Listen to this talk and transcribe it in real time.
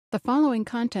The following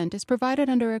content is provided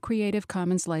under a Creative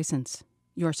Commons license.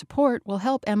 Your support will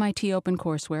help MIT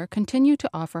OpenCourseware continue to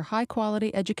offer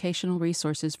high-quality educational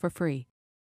resources for free.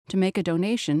 To make a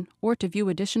donation or to view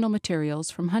additional materials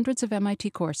from hundreds of MIT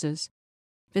courses,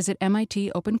 visit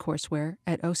MIT OpenCourseware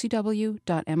at ocw.mit.edu.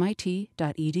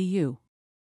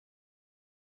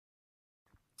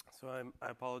 So I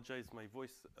apologize, my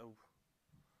voice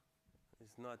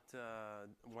is not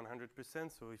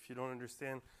 100%, so if you don't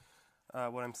understand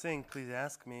what I'm saying, please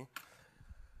ask me.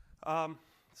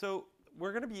 So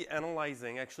we're going to be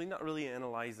analyzing, actually not really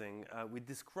analyzing, we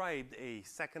described a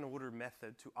second-order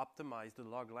method to optimize the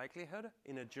log likelihood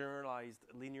in a generalized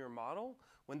linear model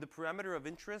when the parameter of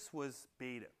interest was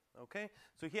beta. Okay,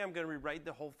 so here I'm going to rewrite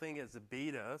the whole thing as a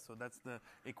beta, so that's the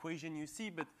equation you see,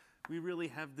 but we really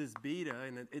have this beta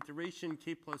in an iteration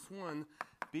k plus 1.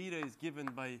 Beta is given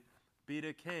by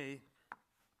beta k.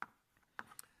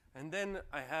 And then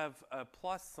I have a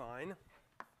plus sign.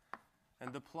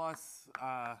 And the plus,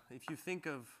 if you think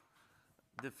of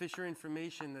the Fisher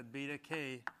information at beta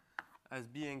k as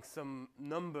being some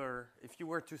number, if you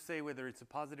were to say whether it's a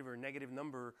positive or negative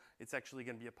number, it's actually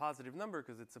going to be a positive number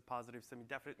because it's a positive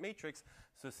semi-definite matrix.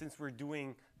 So since we're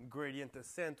doing gradient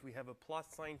ascent, we have a plus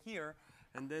sign here.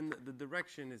 And then the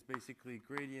direction is basically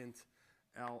gradient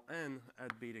ln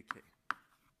at beta k.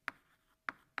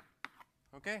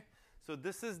 OK? So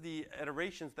this is the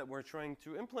iterations that we're trying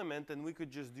to implement, and we could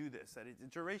just do this. At each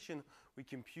iteration, we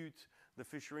compute the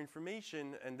Fisher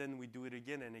information, and then we do it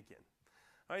again and again.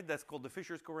 All right, that's called the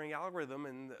Fisher scoring algorithm,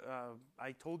 and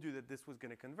I told you that this was going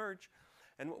to converge.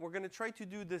 And what we're going to try to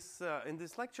do this in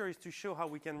this lecture is to show how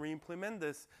we can re-implement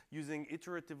this using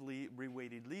iteratively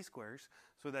reweighted least squares,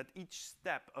 so that each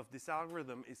step of this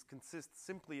algorithm consists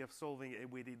simply of solving a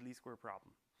weighted least square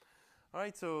problem. All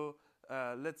right, so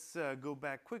let's go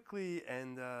back quickly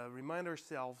and remind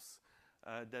ourselves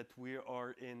that we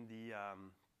are in the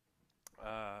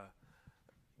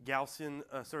Gaussian,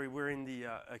 we're in the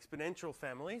exponential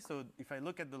family. So if I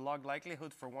look at the log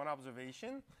likelihood for one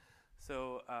observation,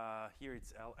 so here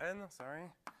it's ln,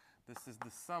 this is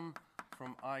the sum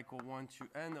from I equal 1 to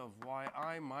n of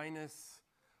yi minus,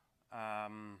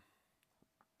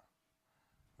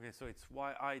 okay, so it's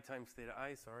yi times theta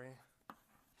I,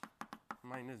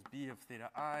 minus b of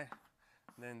theta I.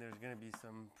 Then there's going to be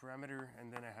some parameter,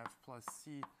 and then I have plus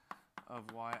c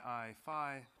of yi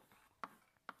phi.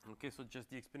 Okay, so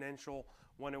just the exponential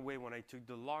went away when I took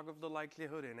the log of the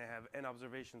likelihood, and I have n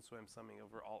observations, so I'm summing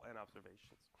over all n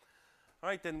observations. All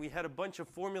right, then we had a bunch of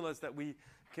formulas that we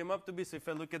came up to be. So if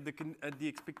I look at the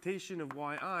expectation of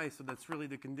yi, so that's really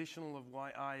the conditional of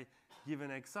yi given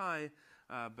xi,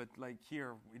 but like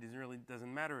here, it really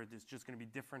doesn't matter. It's just going to be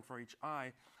different for each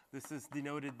I. This is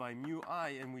denoted by mu I,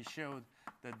 and we showed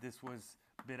that this was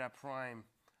beta prime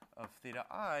of theta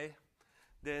I.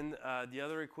 Then the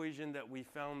other equation that we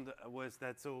found was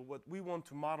that, so what we want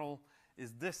to model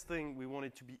is this thing. We want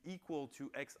it to be equal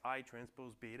to xi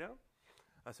transpose beta.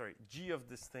 G of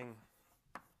this thing.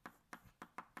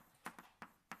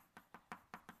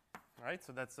 All right,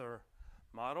 so that's our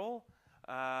model.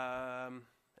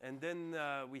 And then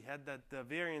we had that the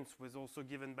variance was also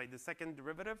given by the second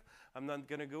derivative. I'm not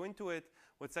going to go into it.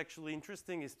 What's actually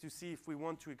interesting is to see if we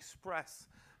want to express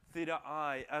theta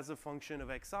I as a function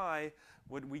of xi,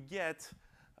 what we get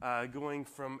going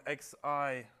from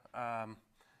xi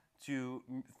to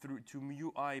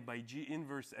mu I by G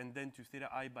inverse and then to theta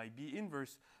I by B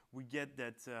inverse, we get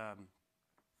that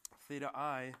theta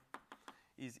I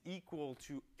is equal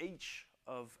to h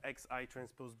of xi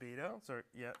transpose beta.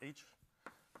 H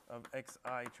of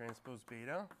xi transpose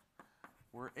beta,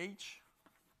 where h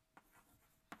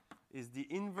is the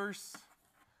inverse.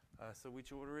 So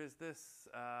which order is this?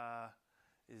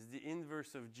 Is the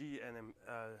inverse of G and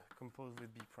composed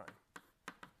with B prime.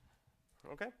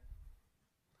 OK?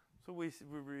 So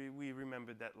we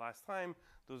remembered that last time.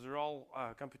 Those are all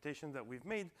computations that we've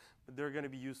made, but they're going to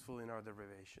be useful in our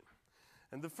derivation.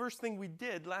 And the first thing we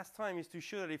did last time is to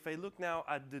show that if I look now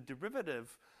at the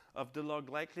derivative of the log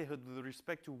likelihood with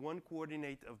respect to one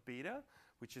coordinate of beta,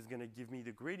 which is going to give me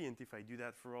the gradient if I do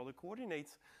that for all the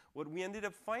coordinates, what we ended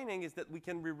up finding is that we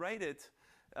can rewrite it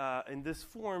in this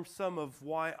form, sum of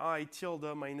yi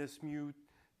tilde minus mu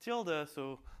tilde.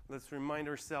 So let's remind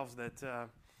ourselves that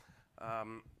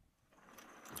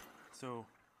so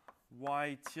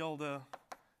y tilde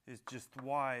is just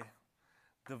y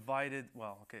divided,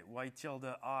 y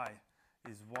tilde I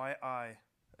is yi,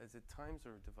 is it times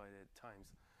or divided? Times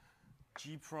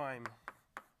g prime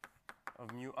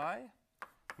of mu I.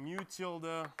 Mu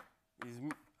tilde is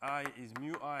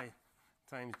mu I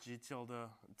times g tilde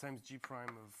times g prime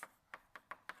of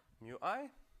mu I.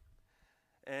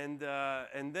 And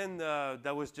then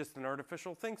that was just an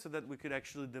artificial thing so that we could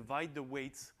actually divide the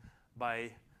weights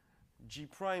by G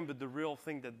prime, but the real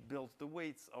thing that builds the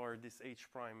weights are this H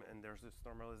prime, and there's this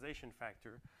normalization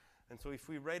factor. And so if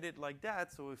we write it like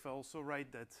that, so if I also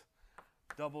write that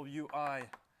Wi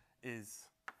is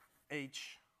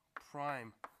H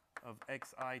prime of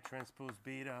xi transpose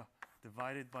beta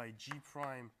divided by G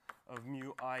prime of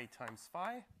mu I times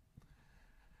phi,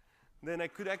 then I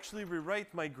could actually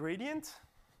rewrite my gradient,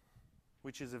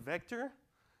 which is a vector,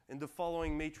 in the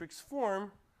following matrix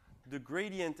form. The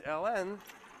gradient ln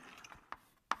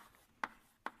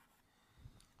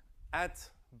at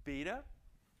beta,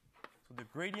 so the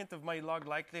gradient of my log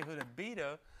likelihood at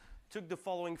beta took the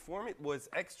following form. It was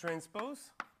x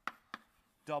transpose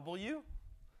W,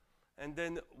 and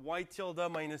then y tilde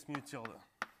minus mu tilde.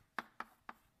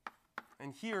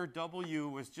 And here W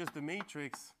was just a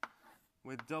matrix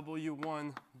with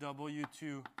W1,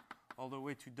 W2, all the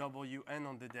way to Wn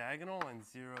on the diagonal and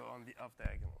 0 on the off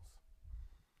diagonals.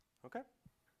 Okay?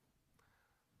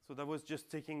 So that was just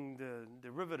taking the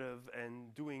derivative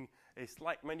and doing a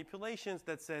slight manipulations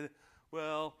that said,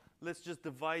 well, let's just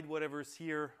divide whatever's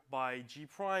here by G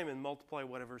prime and multiply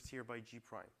whatever's here by G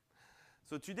prime.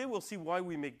 So today we'll see why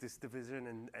we make this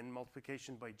division and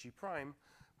multiplication by G prime,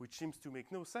 which seems to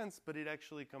make no sense, but it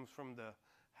actually comes from the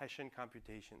Hessian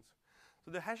computations. So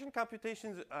the Hessian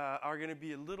computations are going to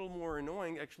be a little more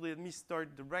annoying. Actually, let me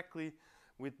start directly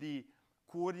with the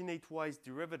coordinate-wise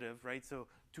derivative, right? So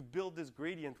to build this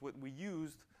gradient, what we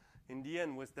used in the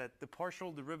end was that the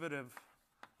partial derivative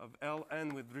of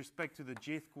ln with respect to the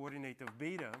jth coordinate of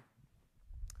beta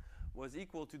was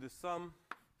equal to the sum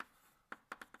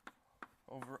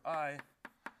over I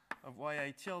of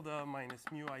yi tilde minus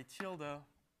mu I tilde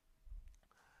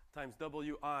times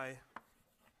wi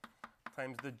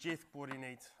times the jth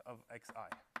coordinate of xi.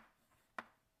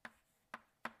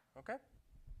 Okay?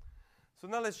 So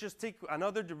now let's just take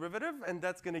another derivative, and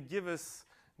that's going to give us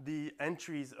the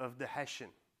entries of the Hessian.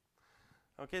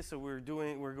 Okay, so we're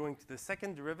going to the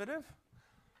second derivative.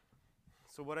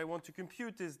 So what I want to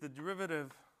compute is the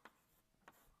derivative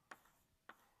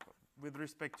with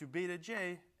respect to beta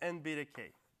j and beta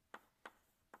k.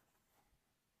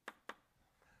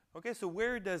 Okay, so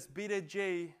where does beta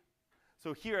j,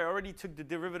 so here I already took the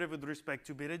derivative with respect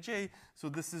to beta j, so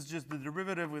this is just the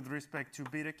derivative with respect to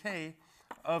beta k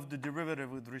of the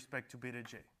derivative with respect to beta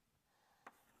j.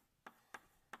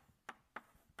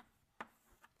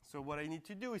 So what I need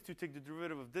to do is to take the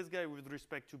derivative of this guy with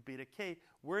respect to beta k.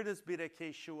 Where does beta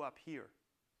k show up here?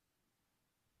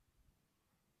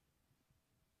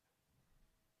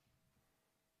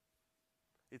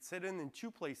 It's hidden in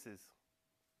two places.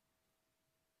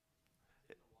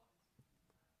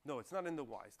 No, it's not in the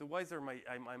y's. The y's are my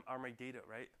data,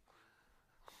 right?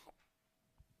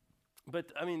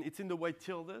 But I mean, it's in the y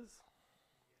tildes.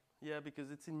 Yeah,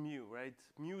 because it's in mu, right?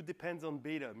 Mu depends on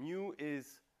beta. Mu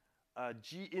is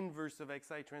G inverse of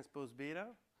xi transpose beta,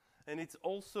 and it's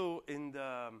also in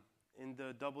the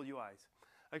wi's.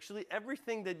 Actually,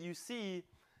 everything that you see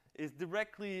is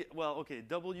directly, well, okay,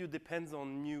 w depends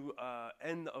on mu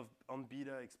n on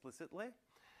beta explicitly,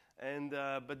 and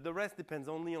but the rest depends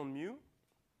only on mu,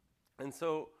 and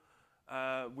so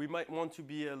we might want to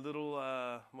be a little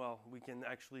well, we can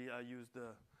actually use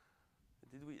the.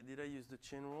 Did I use the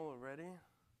chain rule already?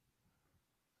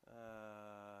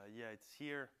 Yeah, it's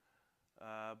here.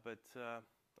 But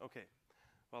okay,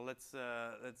 well, let's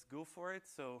go for it.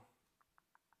 So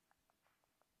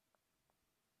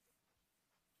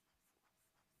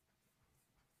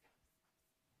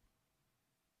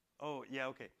oh yeah,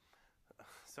 okay.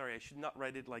 Sorry, I should not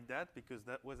write it like that because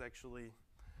that was actually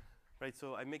right.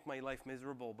 So I make my life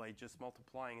miserable by just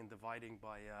multiplying and dividing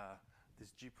by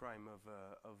this g prime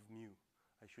of mu.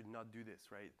 I should not do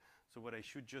this, right? So what I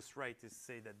should just write is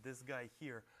say that this guy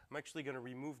here, I'm actually going to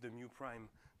remove the mu prime,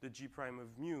 the g prime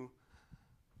of mu,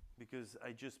 because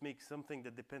I just make something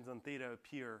that depends on theta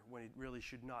appear when it really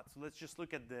should not. So let's just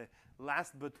look at the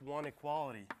last but one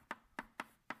equality.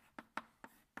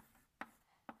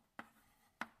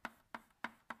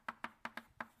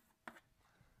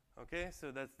 Okay, so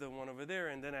that's the one over there,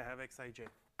 and then I have xij.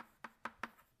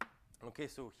 Okay,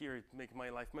 so here it makes my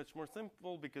life much more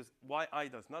simple because yi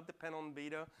does not depend on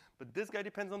beta, but this guy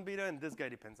depends on beta and this guy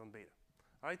depends on beta.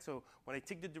 All right, so when I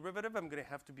take the derivative, I'm going to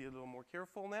have to be a little more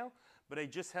careful now, but I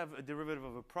just have a derivative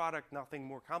of a product, nothing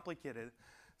more complicated.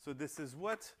 So this is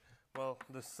what? Well,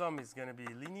 the sum is going to be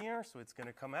linear, so it's going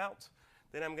to come out.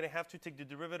 Then I'm going to have to take the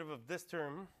derivative of this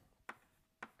term.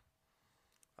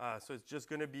 So it's just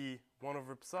going to be 1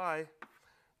 over psi.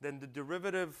 Then the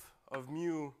derivative of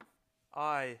mu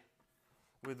I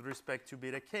with respect to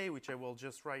beta k, which I will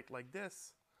just write like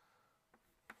this,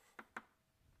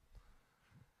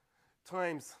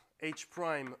 times h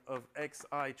prime of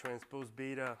xi transpose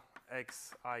beta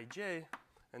xij.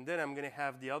 And then I'm going to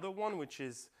have the other one, which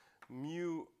is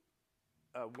mu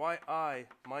yi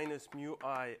minus mu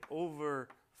I over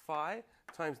phi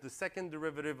times the second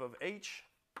derivative of h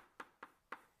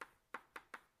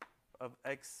of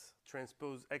xi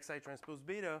transpose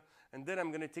beta. And then I'm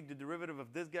going to take the derivative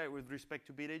of this guy with respect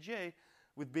to beta j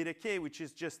with beta k, which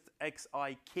is just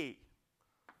xik.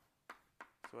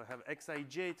 So I have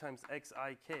xij times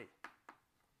xik.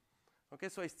 Okay,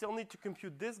 so I still need to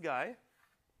compute this guy.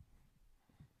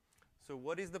 So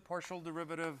what is the partial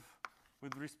derivative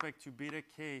with respect to beta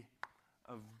k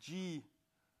of g?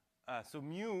 So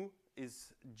mu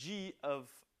is g of,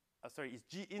 is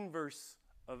g inverse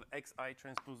of xi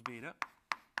transpose beta.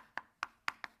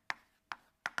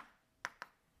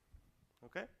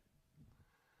 Okay?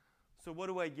 So what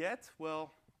do I get?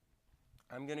 Well,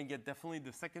 I'm going to get definitely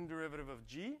the second derivative of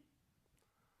g.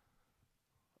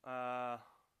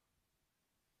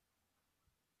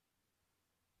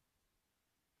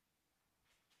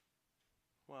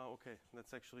 Well, okay,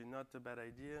 that's actually not a bad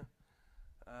idea.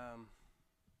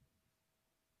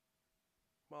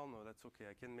 Well, no, that's okay.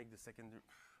 I can make the second.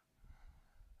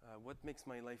 What makes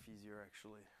my life easier,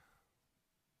 actually?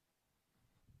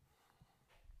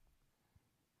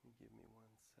 Give me 1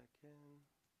 second.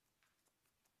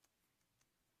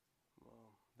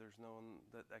 Well, there's no one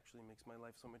that actually makes my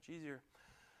life so much easier.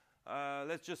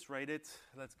 Let's just write it.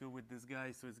 Let's go with this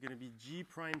guy. So it's going to be g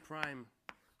prime prime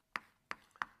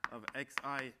of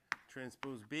xi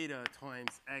transpose beta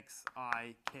times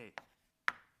xik.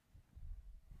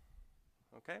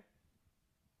 Okay?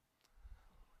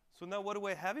 So now what do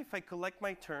I have? If I collect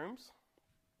my terms,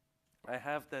 I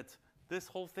have that this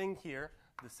whole thing here,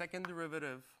 the second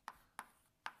derivative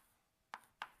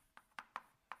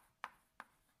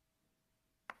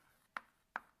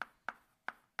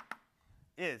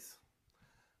is,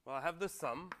 well, I have the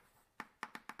sum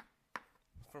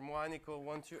from 1 equal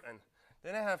 1 to n.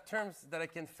 Then I have terms that I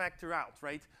can factor out,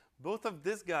 right? Both of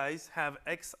these guys have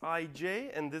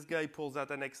xij, and this guy pulls out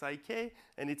an xik,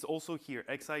 and it's also here,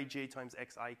 xij times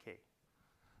xik.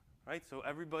 Right? So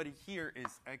everybody here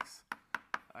is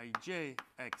xij,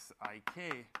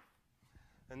 xik.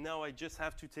 And now I just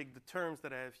have to take the terms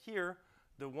that I have here.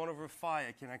 The 1 over phi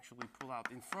I can actually pull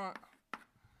out in front.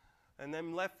 And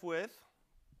I'm left with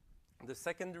the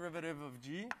second derivative of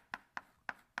g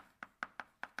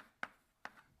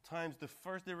times the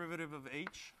first derivative of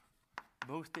h,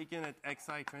 both taken at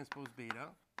xi transpose beta.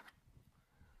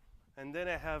 And then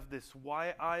I have this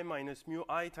yi minus mu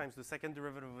I times the second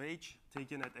derivative of h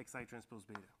taken at xi transpose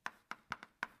beta.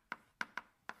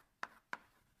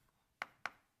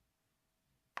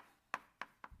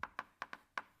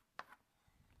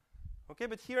 Okay,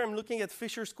 but here I'm looking at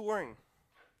Fisher scoring.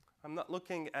 I'm not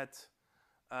looking at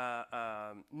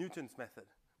Newton's method,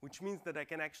 which means that I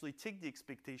can actually take the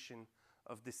expectation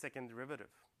of the second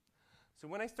derivative. So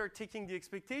when I start taking the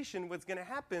expectation, what's going to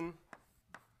happen,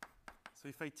 so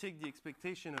if I take the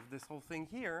expectation of this whole thing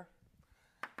here,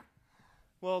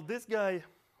 well, this guy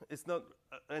is not,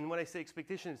 and when I say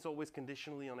expectation, it's always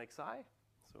conditionally on xi.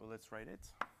 So let's write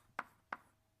it.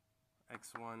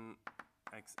 x1,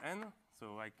 xn.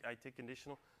 So I take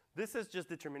conditional. This is just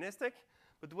deterministic.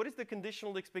 But what is the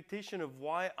conditional expectation of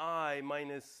yi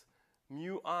minus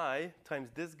mu I times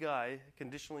this guy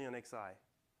conditionally on xi?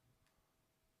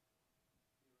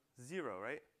 0,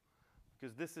 right?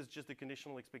 Because this is just the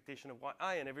conditional expectation of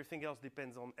yi, and everything else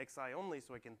depends on xi only,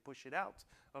 so I can push it out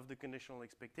of the conditional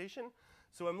expectation.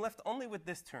 So I'm left only with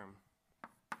this term.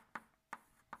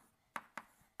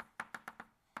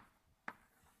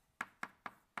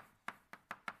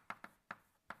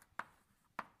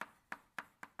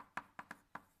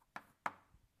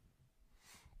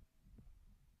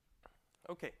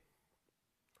 Okay.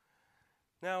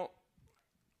 Now,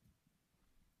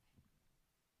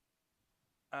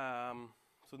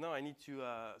 so now I need to,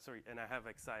 and I have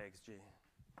xi, xj,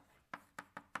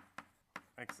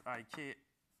 xik,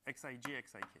 xij,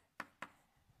 xik.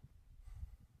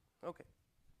 Okay.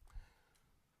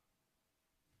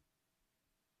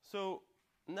 So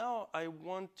now I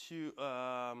want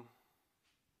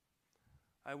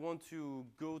to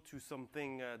go to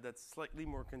something that's slightly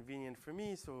more convenient for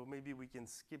me. So maybe we can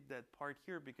skip that part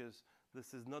here because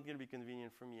this is not going to be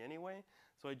convenient for me anyway.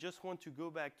 So I just want to go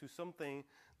back to something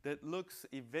that looks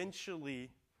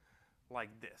eventually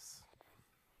like this.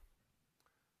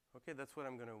 Okay, that's what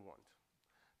I'm going to want.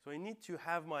 So I need to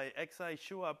have my xi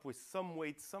show up with some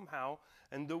weight somehow,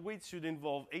 and the weight should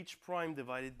involve h prime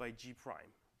divided by g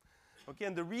prime. Okay,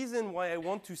 and the reason why I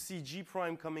want to see G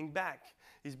prime coming back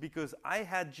is because I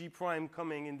had G prime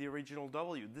coming in the original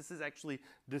W. This is actually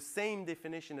the same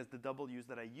definition as the W's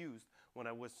that I used when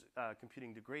I was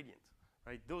computing the gradient,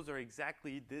 right? Those are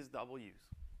exactly these W's,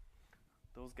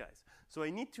 those guys. So I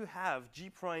need to have G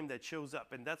prime that shows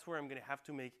up, and that's where I'm going to have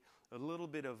to make a little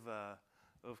bit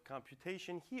of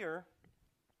computation here,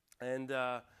 and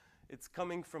it's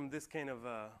coming from this kind of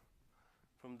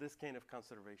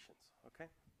considerations. Okay.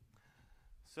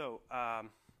 So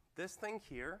this thing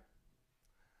here.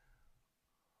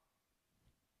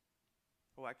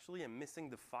 Oh, actually, I'm missing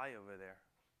the phi over there.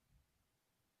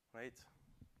 Right?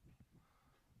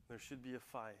 There should be a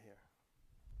phi here.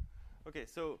 Okay,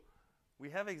 so we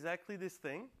have exactly this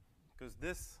thing, because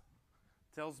this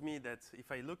tells me that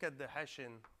if I look at the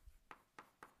Hessian,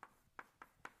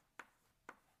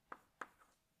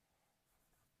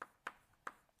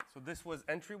 so this was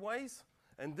entry-wise,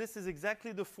 and this is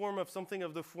exactly the form of something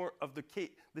of the form of the k.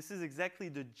 This is exactly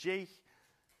the j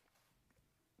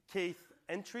kth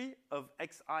entry of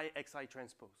xi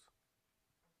transpose.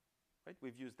 Right?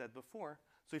 We've used that before.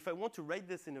 So if I want to write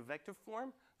this in a vector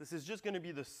form, this is just going to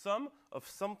be the sum of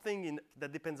something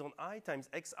that depends on I times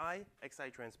xi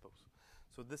transpose.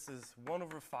 So this is 1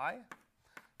 over phi,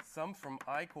 sum from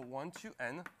I equal 1 to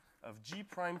n of g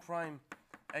prime prime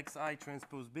xi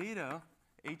transpose beta,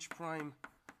 h prime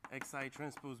xi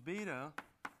transpose beta,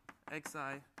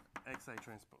 xi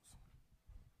transpose.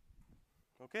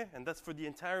 Okay, and that's for the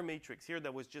entire matrix. Here,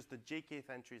 that was just the jkth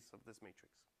entries of this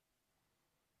matrix.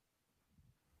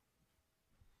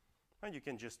 And you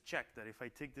can just check that if I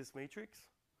take this matrix,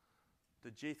 the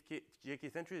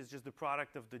jkth entry is just the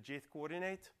product of the jth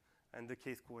coordinate and the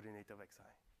kth coordinate of xi.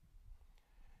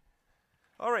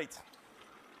 All right.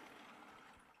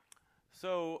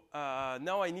 So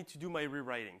now I need to do my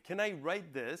rewriting. Can I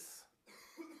write this?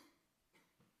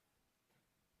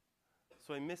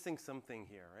 So I'm missing something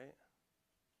here, right?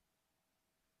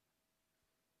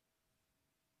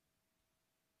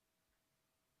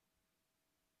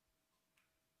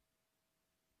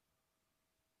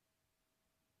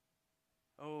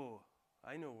 Oh,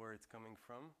 I know where it's coming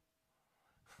from.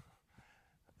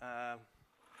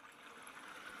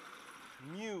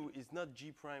 Mu is not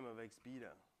g prime of x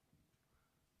beta.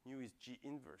 Mu is g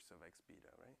inverse of x beta,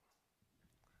 right?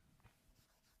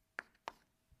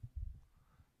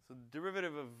 So the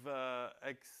derivative of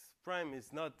x prime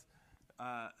is not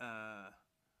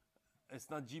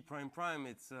it's not g prime prime.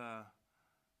 It's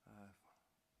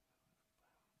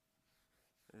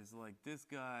like this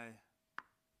guy.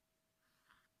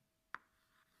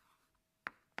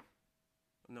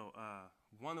 No,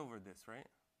 1 over this, right?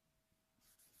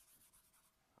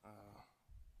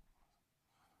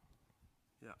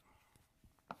 Yeah.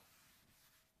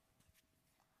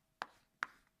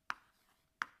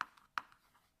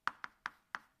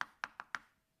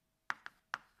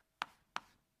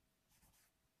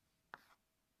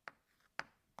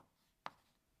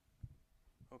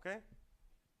 Okay?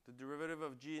 The derivative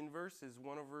of g inverse is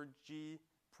 1 over g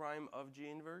prime of g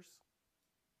inverse.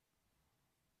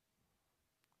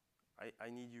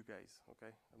 I need you guys,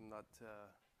 okay? I'm not...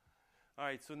 All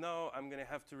right, so now I'm going to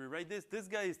have to rewrite this. This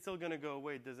guy is still going to go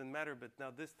away. It doesn't matter, but now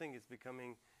this thing is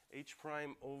becoming h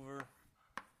prime over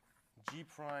g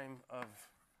prime of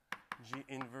g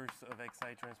inverse of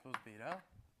xi transpose beta,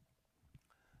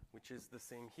 which is the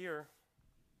same here.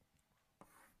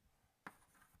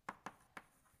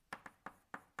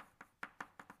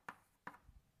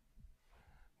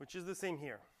 Which is the same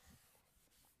here.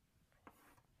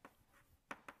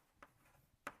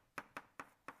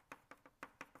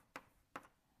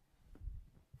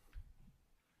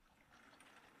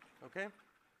 Okay?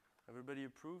 Everybody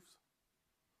approves?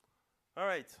 All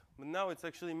right, but now it's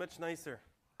actually much nicer.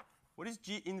 What is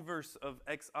G inverse of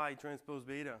xi transpose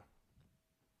beta?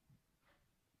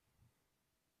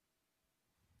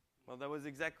 Well, that was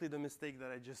exactly the mistake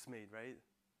that I just made, right?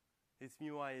 It's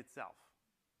mu I itself.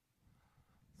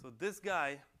 So this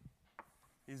guy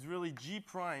is really G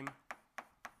prime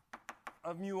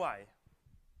of mu I.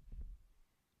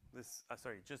 This,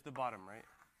 sorry, just the bottom, right?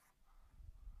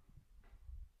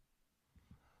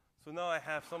 So now I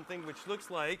have something which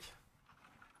looks like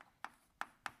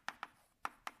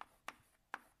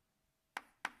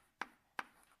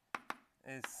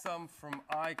is sum from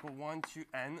I equal 1 to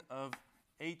n of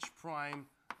h prime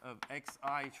of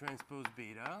xi transpose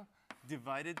beta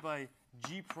divided by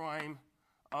g prime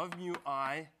of mu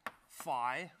I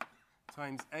phi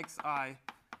times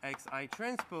xi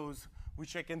transpose,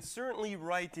 which I can certainly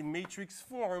write in matrix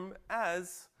form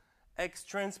as x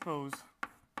transpose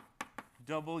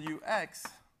wx,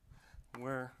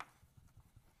 where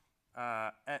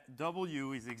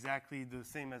W is exactly the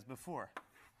same as before.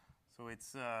 So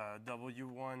it's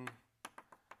W1,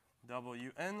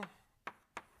 Wn,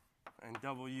 and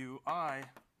Wi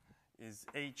is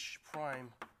H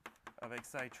prime of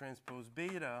xi transpose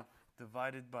beta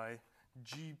divided by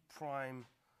G prime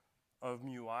of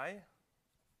mu I.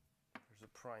 There's a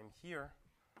prime here,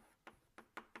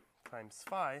 times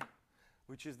phi,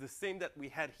 which is the same that we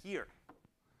had here.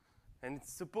 And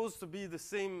it's supposed to be the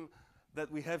same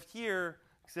that we have here,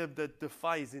 except that the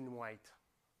phi is in white.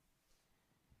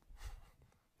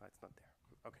 No, it's not there.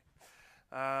 OK.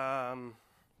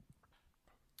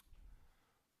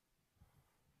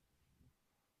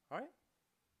 All right.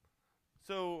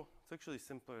 So it's actually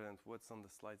simpler than what's on the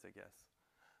slides, I guess.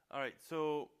 All right.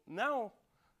 So now,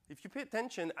 if you pay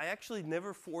attention, I actually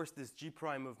never forced this G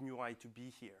prime of mu I to be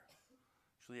here.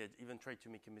 Actually, I even tried to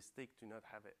make a mistake to not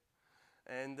have it.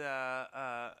 And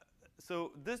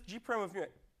so this G prime of mu I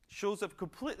shows up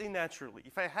completely naturally.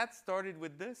 If I had started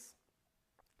with this,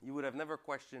 you would have never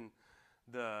questioned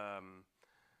the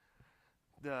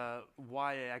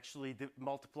y I actually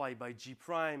multiply by G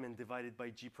prime and divided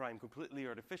by G prime completely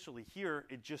artificially. Here,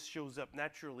 it just shows up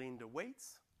naturally in the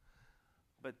weights.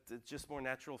 But it's just more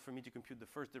natural for me to compute the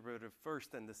first derivative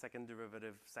first and the second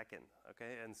derivative second.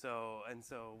 Okay? And so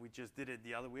we just did it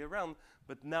the other way around.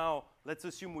 But now, let's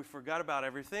assume we forgot about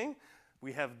everything.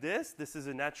 We have this. This is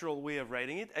a natural way of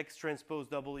writing it, x transpose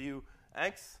w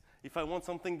x. If I want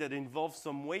something that involves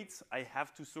some weights, I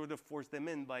have to sort of force them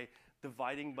in by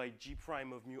dividing by G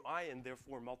prime of mu I and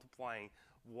therefore multiplying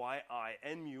yi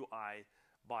and mu I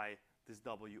by this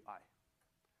wi.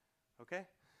 Okay?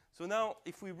 So now,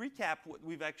 if we recap what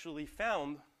we've actually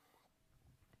found,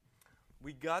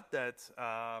 we got that.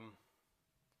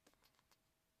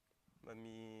 Let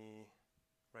me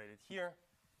write it here.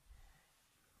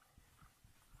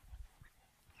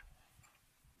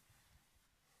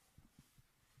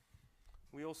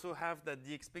 We also have that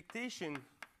the expectation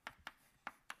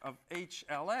of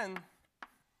HLN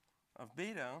of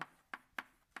beta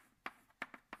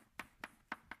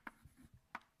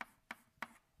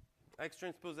x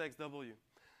transpose xw.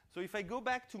 So if I go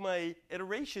back to my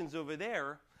iterations over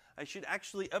there, I should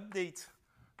actually update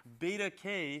beta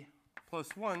k plus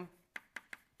 1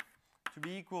 to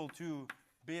be equal to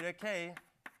beta k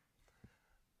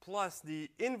plus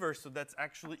the inverse. So that's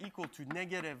actually equal to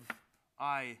negative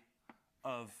I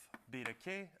of beta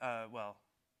k.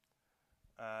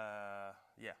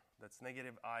 Yeah, that's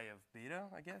negative I of beta,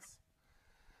 I guess.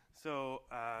 So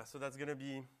that's going to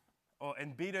be, oh,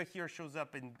 and beta here shows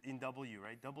up in W,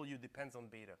 right? W depends on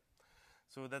beta.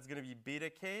 So that's going to be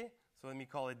beta k. So let me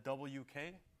call it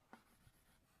WK.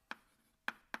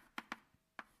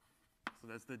 So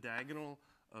that's the diagonal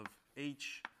of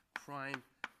H prime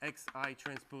xi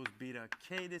transpose beta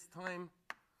k this time,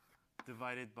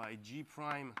 divided by G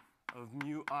prime of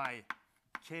mu I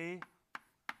k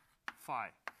phi.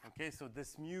 Okay, so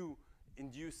this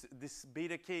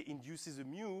beta k induces a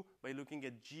mu by looking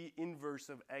at G inverse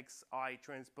of xi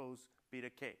transpose beta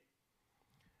k.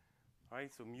 All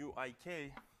right, so mu I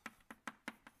k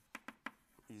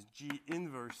is G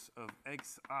inverse of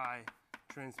xi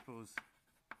transpose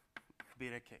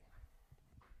beta k.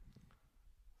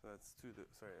 So that's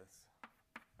that's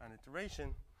an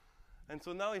iteration. And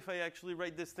so now if I actually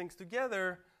write these things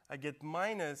together, I get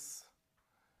minus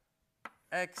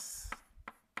x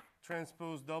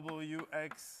transpose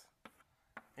wx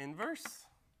inverse.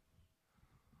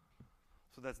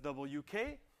 So that's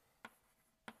wk.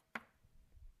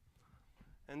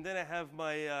 And then I have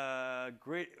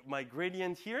my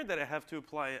gradient here that I have to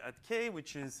apply at k,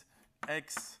 which is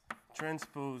x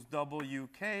transpose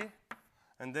wk.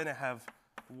 And then I have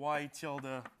y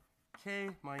tilde k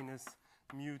minus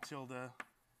mu tilde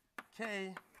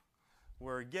k,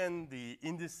 where again the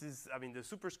indices, the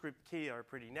superscript k are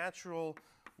pretty natural.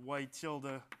 Y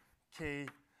tilde k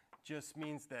just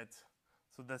means that,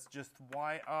 so that's just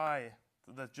yi,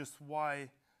 so that's just yi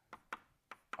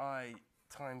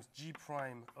times G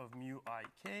prime of mu I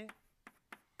k,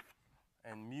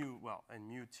 and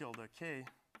mu tilde k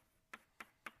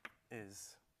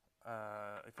is,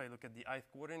 if I look at the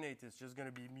ith coordinate, it's just going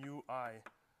to be mu I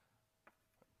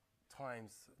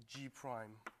times G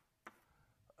prime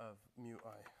of mu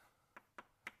I.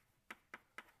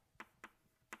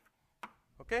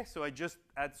 Okay, so I just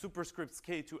add superscripts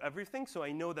k to everything, so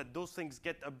I know that those things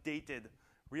get updated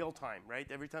real time, right?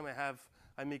 Every time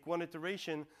I make one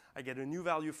iteration, I get a new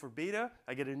value for beta,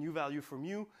 I get a new value for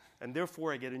mu, and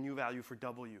therefore I get a new value for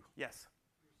w. Yes?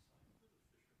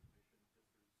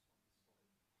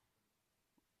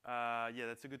 Yeah,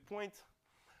 that's a good point.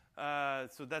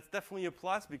 So that's definitely a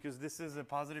plus because this is a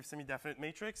positive semi-definite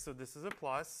matrix. So this is a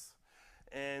plus.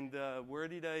 And where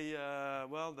did I,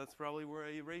 well, that's probably where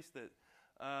I erased it.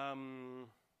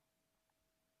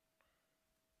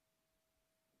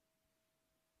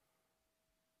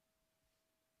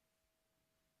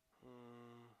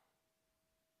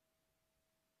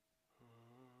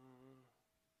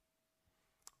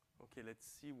 Okay, let's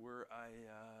see where I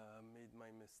made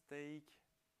my mistake.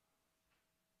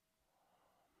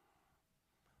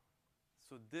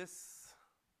 So this,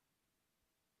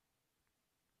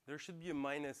 there should be a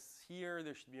minus here,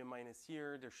 there should be a minus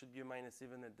here, there should be a minus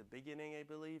even at the beginning, I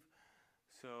believe.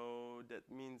 So that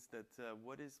means that,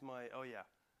 what is my, oh yeah.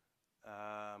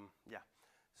 Yeah.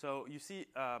 So you see,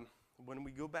 when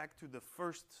we go back to the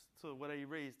first, so what I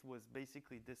erased was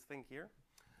basically this thing here,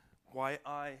 yi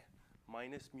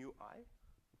minus mu I.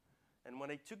 And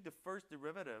when I took the first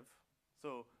derivative,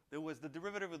 so there was the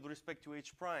derivative with respect to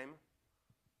h prime.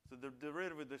 So the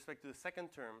derivative with respect to the second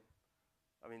term,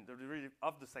 I mean, the derivative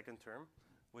of the second term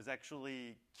was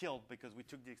actually killed because we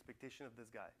took the expectation of this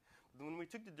guy. But when we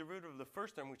took the derivative of the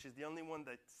first term, which is the only one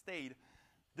that stayed,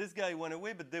 this guy went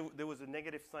away, but there was a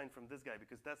negative sign from this guy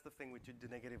because that's the thing we took the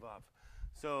negative of.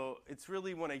 So it's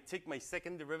really when I take my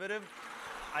second derivative,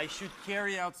 I should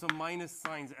carry out some minus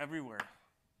signs everywhere.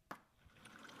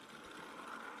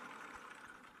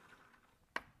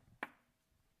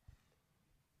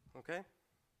 Okay?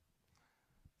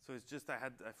 So it's just I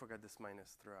forgot this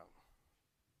minus throughout.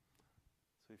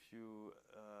 So if you,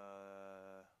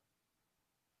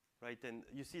 right, and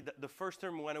you see that the first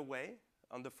term went away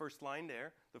on the first line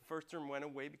there. The first term went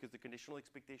away because the conditional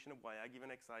expectation of yi given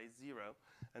xi is 0.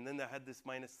 And then I had this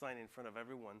minus sign in front of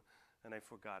everyone, and I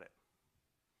forgot it.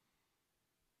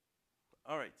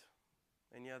 All right.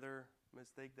 Any other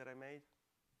mistake that I made?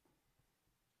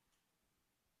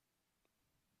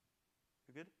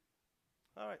 You good?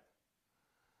 All right.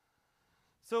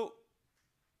 So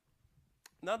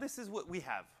now this is what we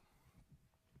have.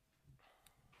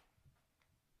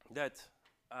 That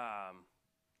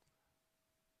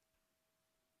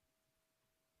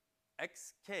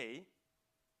xk,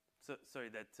 so sorry,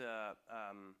 that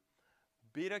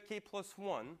beta k plus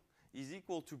 1 is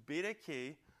equal to beta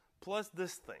k plus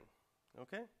this thing,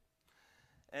 okay?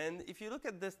 And if you look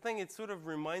at this thing, it sort of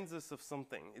reminds us of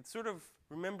something. It's sort of,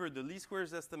 remember the least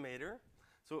squares estimator.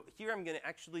 So here I'm going to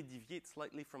actually deviate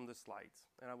slightly from the slides,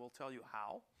 and I will tell you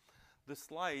how. The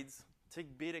slides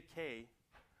take beta k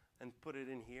and put it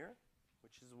in here,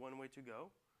 which is one way to go,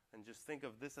 and just think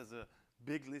of this as a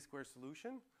big least square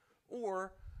solution.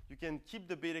 Or you can keep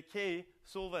the beta k,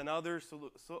 solve another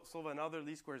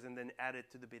least squares, and then add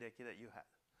it to the beta k that you had.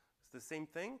 It's the same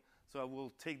thing. So I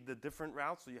will take the different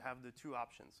route so you have the two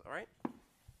options, all right?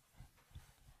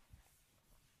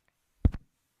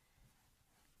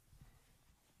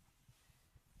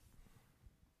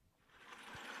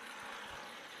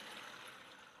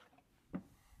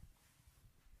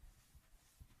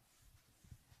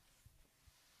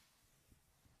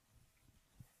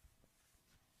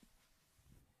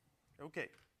 Okay.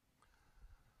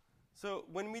 So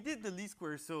when we did the least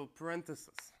squares, so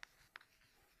parenthesis,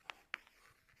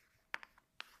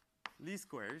 least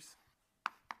squares,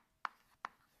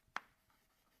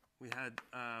 we had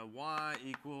y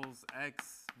equals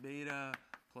x beta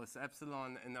plus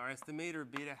epsilon, and our estimator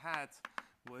beta hat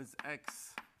was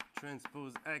x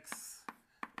transpose x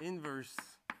inverse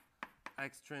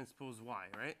x transpose y,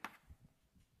 right?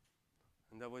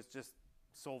 And that was just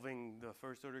solving the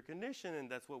first order condition, and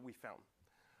that's what we found.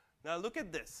 Now look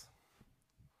at this.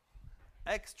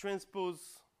 X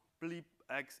transpose bleep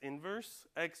x inverse,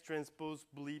 x transpose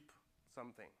bleep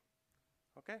something.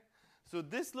 Okay? So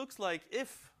this looks like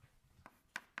if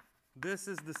this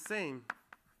is the same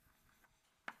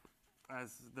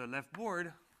as the left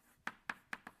board,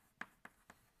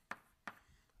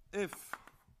 if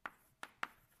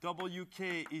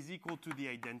WK is equal to the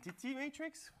identity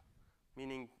matrix,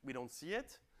 meaning we don't see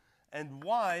it, and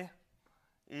y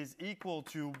is equal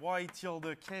to y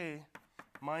tilde k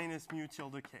minus mu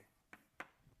tilde k.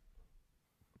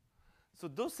 So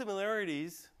those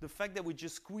similarities, the fact that we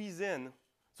just squeeze in,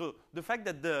 so the fact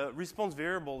that the response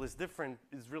variable is different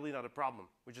is really not a problem.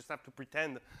 We just have to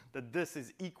pretend that this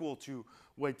is equal to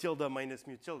y tilde minus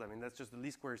mu tilde. I mean, that's just the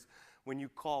least squares. When you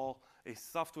call a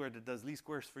software that does least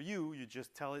squares for you, you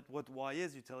just tell it what y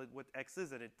is, you tell it what x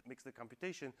is, and it makes the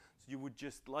computation. So you would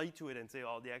just lie to it and say,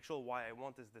 oh, the actual y I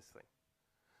want is this thing.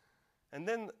 And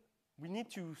then we need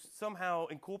to somehow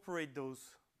incorporate those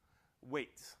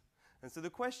weights. And so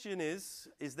the question is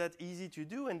that easy to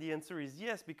do? And the answer is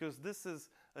yes, because this is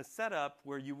a setup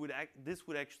where you would this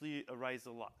would actually arise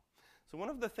a lot. So one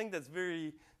of the things that's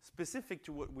very specific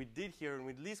to what we did here and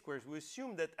with least squares, we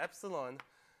assumed that epsilon,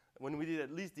 when we did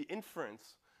at least the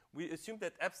inference, we assumed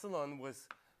that epsilon was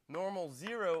normal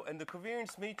 0 and the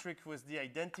covariance matrix was the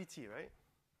identity, right?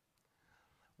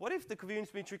 What if the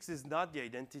covariance matrix is not the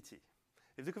identity?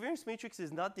 If the covariance matrix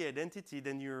is not the identity,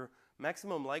 then your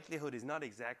maximum likelihood is not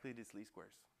exactly this least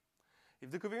squares.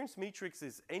 If the covariance matrix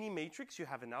is any matrix, you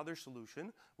have another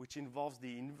solution, which involves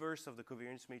the inverse of the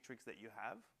covariance matrix that you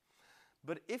have.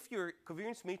 But if your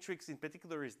covariance matrix in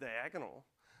particular is diagonal,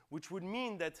 which would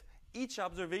mean that each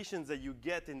observation that you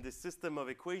get in this system of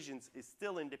equations is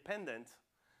still independent,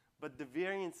 but the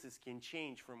variances can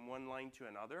change from one line to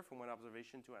another, from one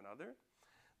observation to another,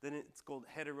 then it's called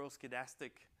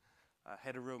heteroscedastic.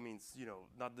 Hetero means,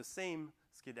 not the same.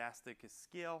 Skedastic is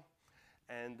scale.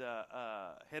 And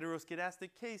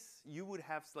heteroscedastic case, you would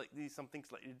have something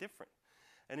slightly different.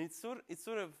 And it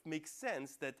sort of makes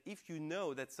sense that if you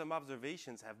know that some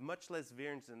observations have much less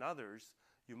variance than others,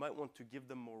 you might want to give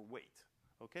them more weight.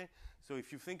 Okay? So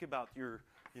if you think about your,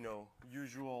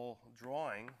 usual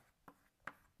drawing,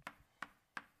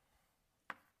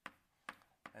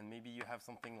 and maybe you have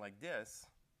something like this,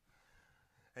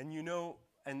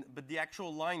 and but the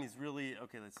actual line is really,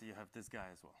 okay, let's see, you have this guy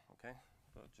as well, okay?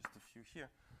 So just a few here.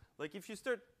 Like if you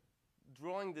start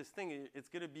drawing this thing, it's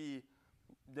going to be,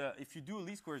 if you do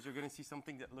least squares, you're going to see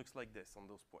something that looks like this on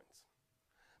those points.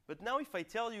 But now if I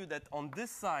tell you that on this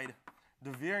side,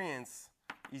 the variance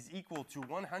is equal to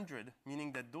 100,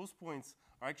 meaning that those points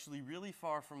are actually really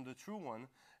far from the true one,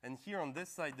 and here on this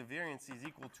side, the variance is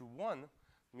equal to 1,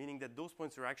 meaning that those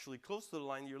points are actually close to the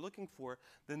line you're looking for,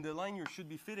 then the line you should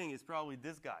be fitting is probably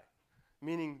this guy,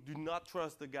 meaning do not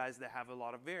trust the guys that have a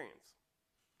lot of variance.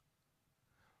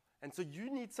 And so you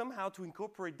need somehow to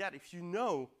incorporate that. If you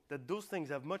know that those things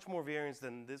have much more variance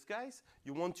than these guys,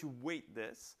 you want to weight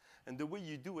this. And the way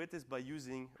you do it is by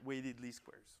using weighted least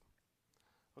squares.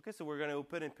 Okay, so we're going to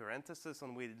open in parentheses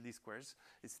on weighted least squares.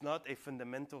 It's not a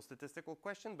fundamental statistical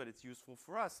question, but it's useful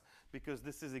for us because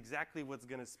this is exactly what's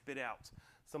going to spit out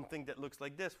something that looks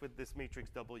like this with this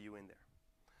matrix W in there.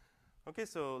 Okay,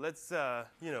 so let's go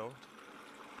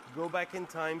back in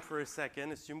time for a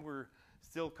second. Assume we're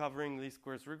still covering least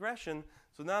squares regression.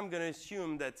 So now I'm going to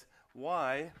assume that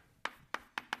y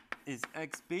is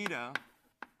x beta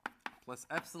plus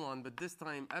epsilon, but this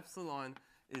time epsilon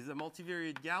is a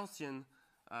multivariate Gaussian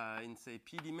in, say,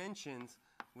 p dimensions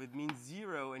with mean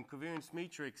 0 and covariance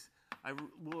matrix. I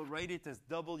will write it as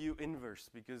W inverse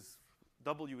because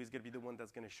W is going to be the one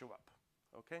that's going to show up.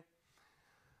 Okay?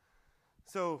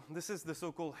 So this is the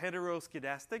so-called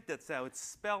heteroscedastic. That's how it's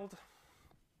spelled.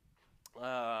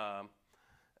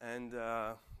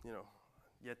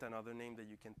 Yet another name that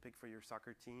you can pick for your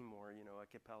soccer team or, a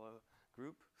cappella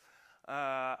group.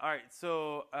 All right,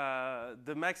 so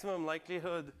the maximum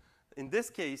likelihood in this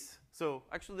case, so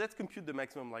actually let's compute the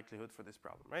maximum likelihood for this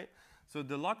problem, right? So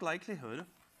the log likelihood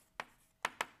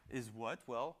is what?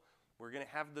 Well, we're going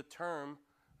to have the term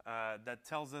that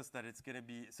tells us that it's going to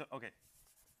be, so okay,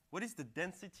 what is the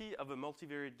density of a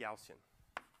multivariate Gaussian?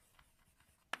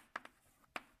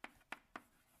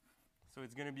 So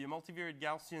it's going to be a multivariate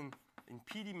Gaussian in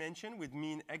p dimension with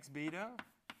mean x beta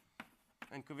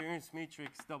and covariance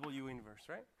matrix W inverse,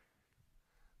 right?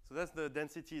 So that's the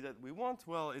density that we want.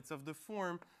 Well, it's of the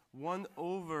form 1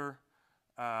 over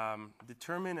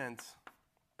determinant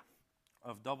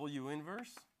of W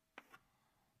inverse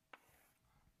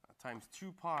times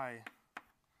 2 pi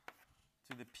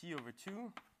to the p over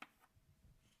 2.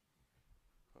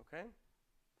 Okay?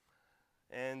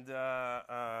 And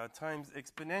times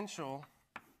exponential.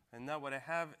 And now what I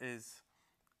have is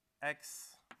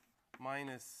x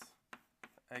minus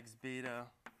x beta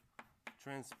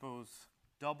transpose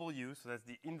W. So that's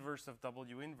the inverse of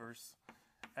W inverse.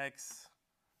 X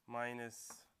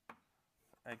minus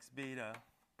x beta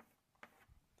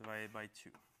divided by 2.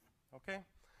 Okay?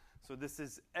 So this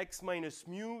is x minus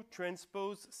mu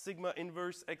transpose sigma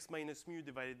inverse x minus mu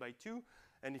divided by 2.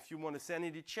 And if you want a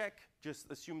sanity check,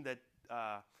 just assume that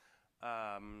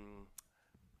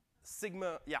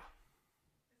sigma, yeah.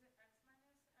 Is it x minus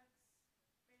x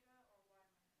beta or y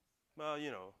minus?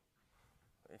 Well,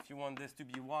 if you want this to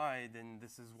be y, then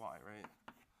this is y, right?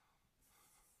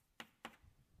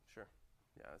 Sure.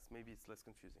 Yeah, maybe it's less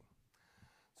confusing.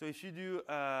 So if you do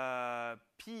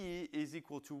p is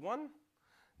equal to 1,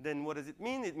 then what does it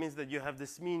mean? It means that you have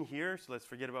this mean here. So let's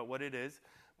forget about what it is.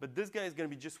 But this guy is going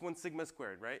to be just 1 sigma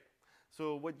squared, right?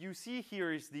 So what you see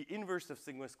here is the inverse of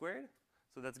sigma squared.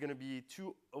 So that's going to be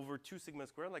 2 over 2 sigma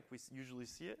squared, like we usually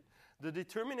see it. The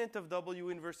determinant of W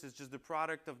inverse is just the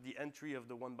product of the entry of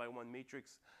the 1 by 1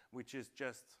 matrix, which is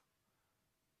just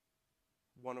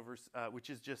 1 over, which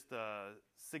is just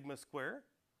sigma square.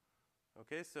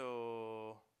 Okay,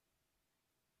 so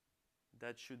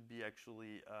that should be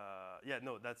actually,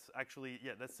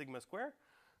 that's sigma square.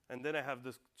 And then I have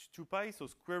this 2 pi, so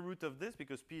square root of this,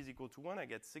 because p is equal to 1, I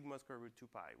get sigma square root 2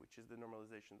 pi, which is the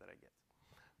normalization that I get.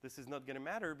 This is not going to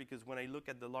matter, because when I look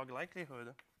at the log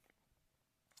likelihood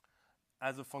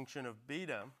as a function of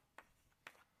beta,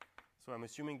 so I'm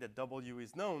assuming that W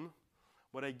is known,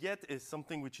 what I get is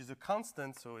something which is a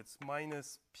constant, so it's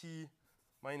minus p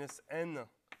minus n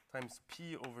times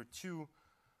p over 2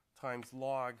 times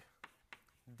log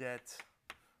det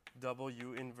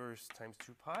W inverse times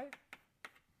 2 pi.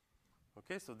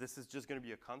 Okay, so this is just going to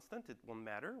be a constant. It won't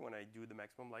matter when I do the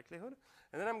maximum likelihood.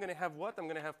 And then I'm going to have what? I'm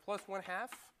going to have plus 1/2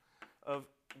 of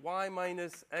y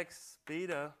minus x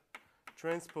beta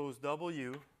transpose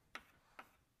W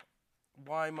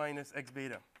y minus x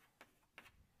beta.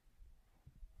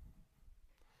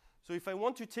 So if I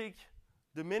want to take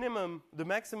the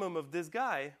maximum of this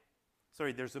guy,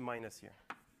 sorry, there's a minus here.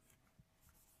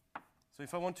 So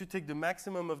if I want to take the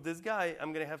maximum of this guy,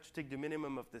 I'm going to have to take the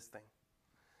minimum of this thing.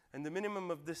 And the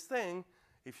minimum of this thing,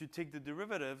 if you take the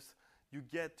derivatives, you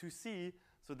get to C.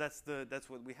 So that's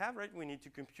what we have, right? We need to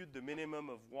compute the minimum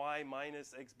of y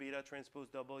minus x beta transpose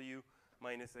W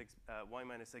minus y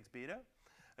minus x beta.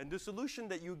 And the solution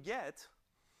that you get,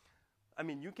 I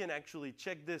mean, you can actually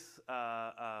check this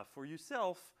for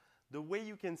yourself. The way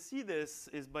you can see this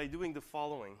is by doing the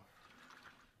following.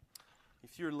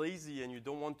 If you're lazy and you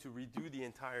don't want to redo the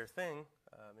entire thing,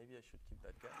 maybe I should keep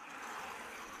that guy.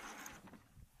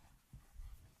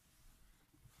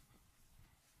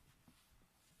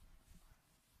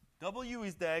 W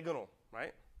is diagonal,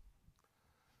 right?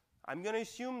 I'm going to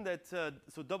assume that,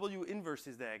 so W inverse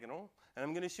is diagonal. And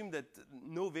I'm going to assume that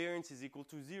no variance is equal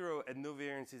to 0 and no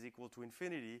variance is equal to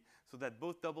infinity, so that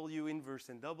both W inverse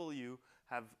and W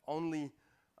have only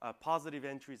positive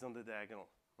entries on the diagonal.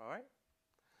 All right?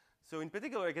 So in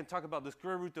particular, I can talk about the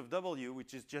square root of W,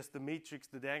 which is just the matrix,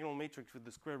 the diagonal matrix with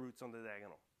the square roots on the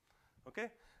diagonal. Okay?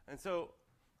 And so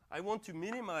I want to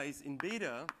minimize in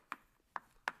beta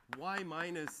y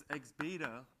minus x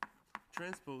beta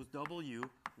transpose W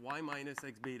y minus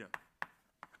x beta.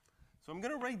 So I'm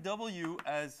going to write W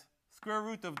as square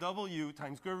root of W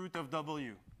times square root of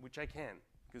W, which I can,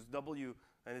 because W,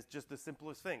 and it's just the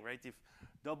simplest thing, right? If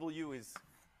W is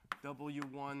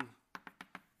W1,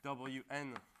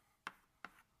 Wn,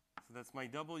 so that's my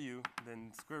W,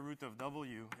 then square root of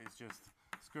W is just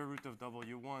square root of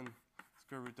W1,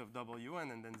 square root of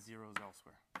Wn, and then zeros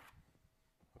elsewhere.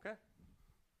 Okay?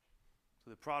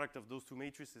 So the product of those two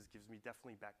matrices gives me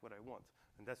definitely back what I want.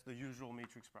 And that's the usual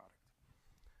matrix product.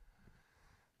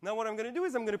 Now what I'm going to do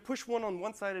is I'm going to push one on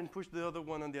one side and push the other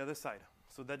one on the other side.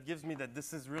 So that gives me that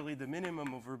this is really the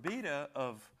minimum over beta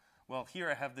of, well, here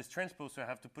I have this transpose, so I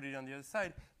have to put it on the other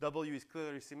side. W is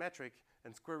clearly symmetric,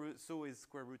 and square root, so is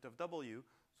square root of W.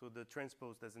 So the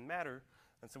transpose doesn't matter.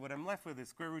 And so what I'm left with is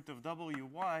square root of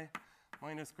WY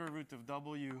minus square root of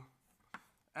W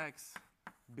x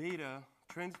beta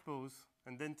transpose,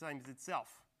 and then times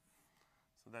itself.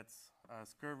 So that's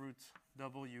square root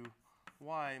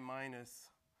WY minus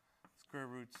square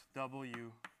root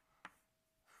W,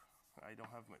 I don't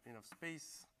have enough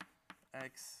space,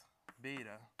 x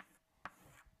beta.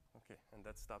 Okay, and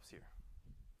that stops here.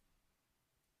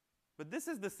 But this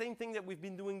is the same thing that we've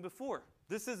been doing before.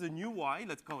 This is a new y,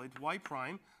 let's call it y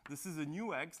prime. This is a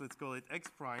new x, let's call it x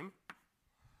prime.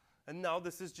 And now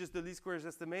this is just the least squares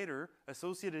estimator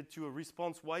associated to a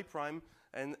response y prime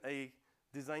and a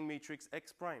design matrix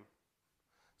x prime.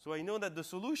 So I know that the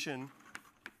solution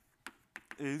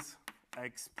is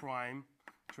x prime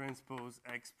transpose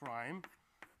x prime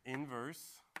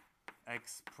inverse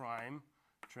x prime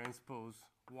transpose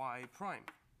y prime.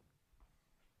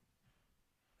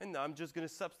 And now I'm just going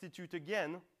to substitute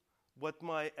again what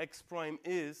my x prime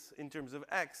is in terms of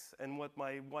x and what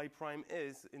my y prime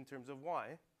is in terms of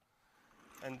y.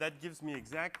 And that gives me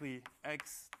exactly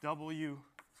xw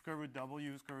square root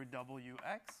w square root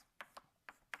wx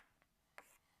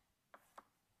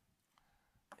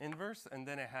inverse, and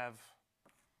then I have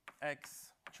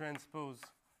x transpose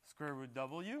square root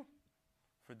w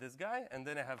for this guy, and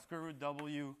then I have square root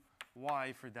w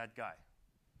y for that guy.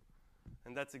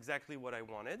 And that's exactly what I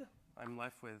wanted. I'm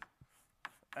left with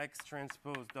x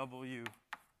transpose w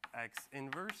x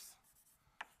inverse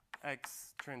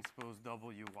x transpose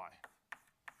w y.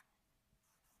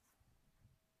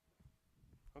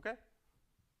 Okay?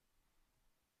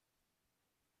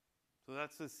 So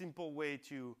that's a simple way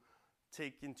to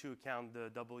take into account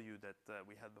the W that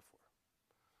we had before.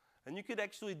 And you could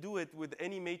actually do it with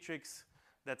any matrix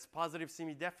that's positive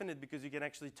semi-definite because you can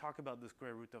actually talk about the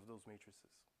square root of those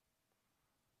matrices.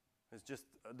 It's just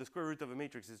the square root of a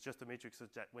matrix is just a matrix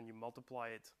such that when you multiply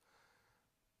it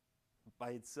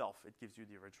by itself, it gives you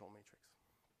the original matrix.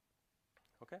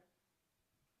 Okay?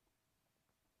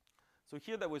 So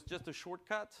here that was just a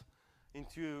shortcut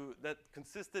into that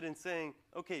consisted in saying,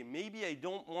 okay, maybe I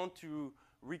don't want to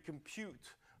recompute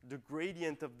the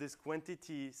gradient of this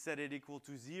quantity, set it equal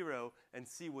to 0, and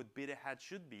see what beta hat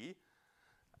should be.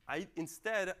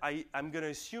 Instead, I'm going to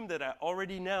assume that I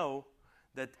already know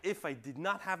that if I did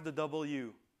not have the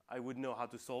W, I would know how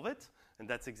to solve it. And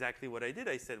that's exactly what I did.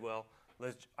 I said, well,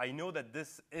 I know that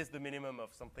this is the minimum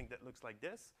of something that looks like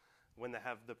this when I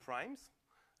have the primes.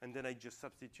 And then I just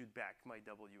substitute back my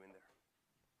W in there.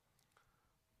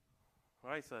 All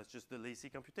right, so that's just the lazy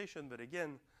computation. But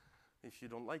again, if you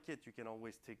don't like it, you can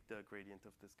always take the gradient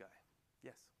of this guy.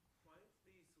 Yes? Why is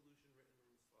the solution written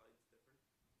on the slides different?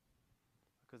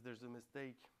 Because there's a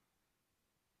mistake.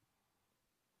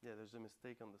 Yeah, there's a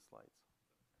mistake on the slides.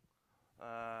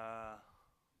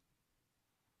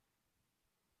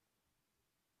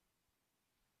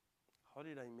 How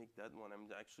did I make that one? I'm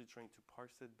actually trying to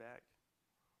parse it back.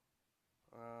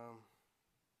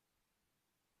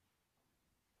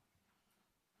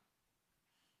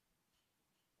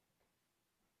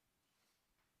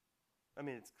 I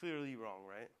mean, it's clearly wrong,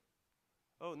 right?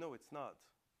 Oh, no, it's not.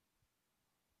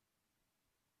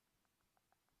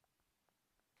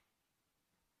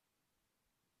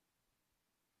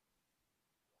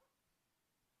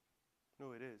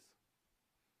 No, it is.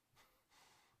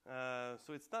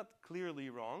 So it's not clearly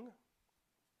wrong.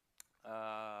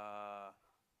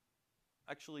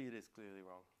 Actually, it is clearly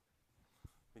wrong.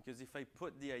 Because if I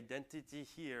put the identity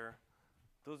here,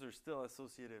 those are still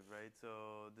associative, right?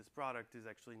 So this product is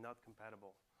actually not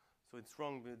compatible. So it's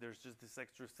wrong, but there's just this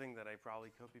extra thing that I probably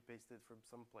copy-pasted from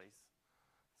someplace.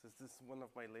 Since this is one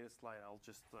of my latest slides, I'll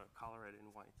just color it in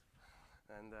white.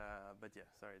 And but yeah,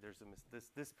 sorry, there's a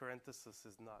this parenthesis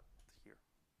is not here.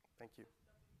 Thank you.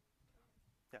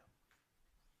 Yeah.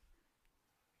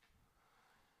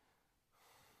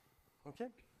 Okay.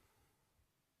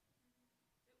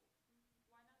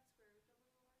 Why not square root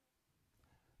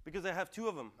WY? Because I have two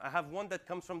of them. I have one that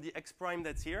comes from the x prime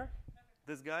that's here,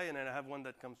 this guy, and then I have one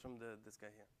that comes from this guy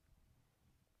here.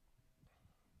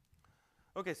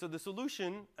 Okay, so the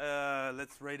solution,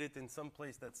 let's write it in some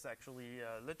place that's actually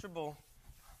legible.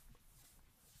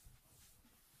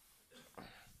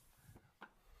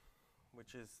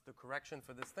 Which is the correction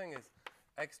for this thing is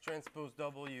x transpose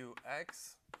w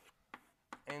x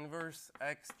inverse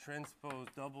x transpose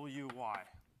w y.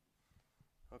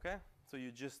 Okay? So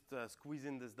you just squeeze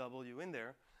in this w in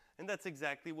there. And that's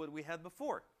exactly what we had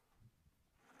before.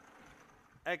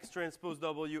 X transpose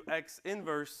w x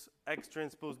inverse x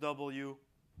transpose w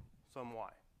some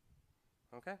y.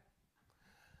 Okay?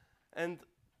 And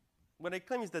what I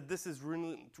claim is that this is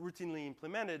routinely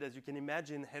implemented. As you can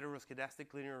imagine,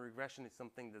 heteroscedastic linear regression is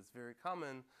something that's very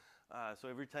common. So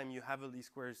every time you have a least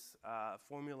squares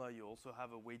formula, you also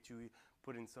have a way to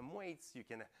put in some weights. You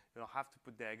don't have to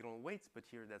put diagonal weights, but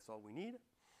here that's all we need.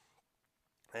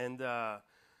 And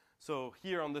so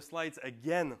here on the slides,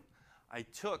 again, I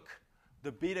took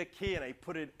the beta k and I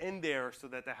put it in there so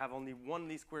that I have only one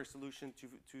least square solution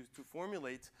to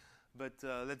formulate. But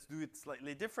let's do it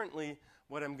slightly differently.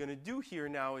 What I'm going to do here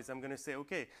now is I'm going to say,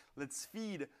 OK, let's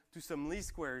feed to some least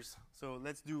squares. So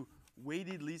let's do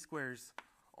weighted least squares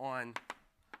on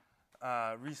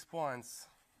response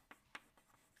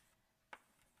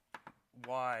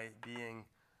y being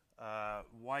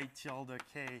y tilde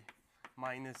k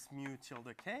minus mu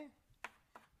tilde k.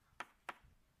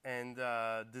 And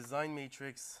design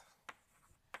matrix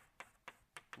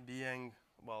being,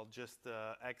 well, just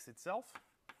x itself.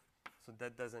 So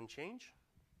that doesn't change.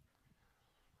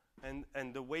 And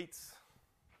the weights,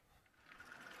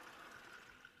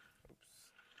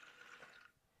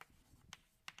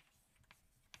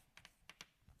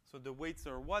 so the weights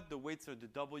are what? The weights are the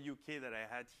wk that I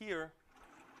had here.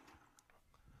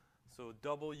 So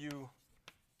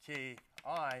wki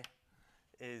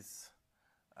is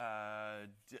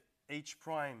h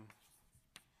prime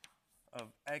of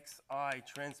xi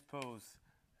transpose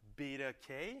beta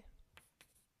k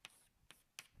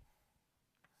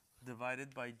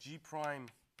divided by g prime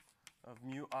of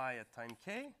mu I at time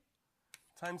k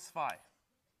times phi.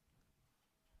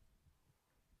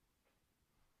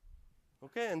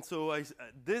 Okay, and so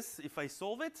this, if I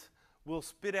solve it, will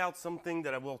spit out something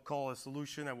that I will call a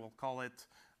solution. I will call it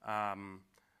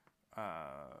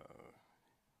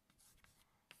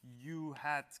u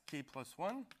hat k plus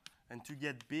 1. And to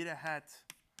get beta hat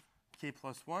k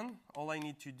plus 1, all I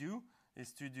need to do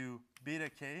is to do beta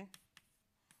k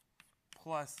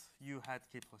plus u hat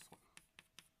k plus 1.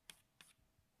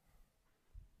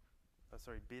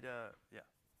 Sorry, beta, yeah.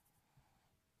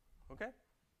 Okay?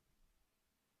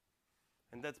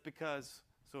 And that's because,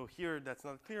 so here that's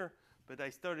not clear, but I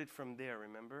started from there,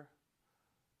 remember?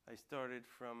 I started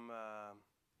from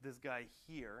this guy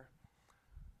here.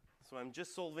 So I'm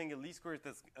just solving a least squares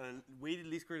that's a weighted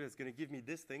least square that's going to give me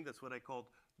this thing. That's what I called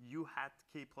u hat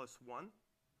k plus 1.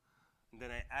 And then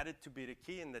I add it to beta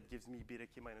k, and that gives me beta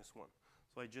k minus 1.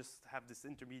 So I just have this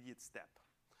intermediate step,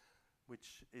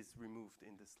 which is removed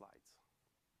in the slides.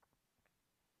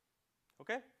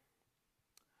 Okay?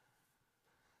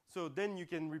 So then you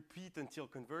can repeat until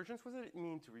convergence. What does it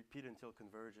mean to repeat until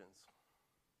convergence?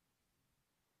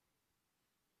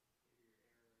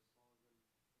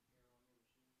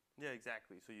 Yeah,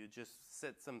 exactly. So you just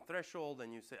set some threshold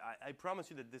and you say, I promise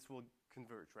you that this will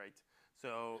converge, right?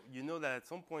 So you know that at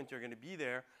some point you're going to be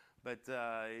there, but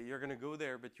you're going to go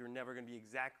there, but you're never going to be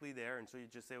exactly there. And so you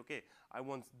just say, OK, I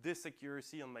want this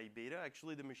accuracy on my beta.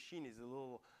 Actually, the machine is a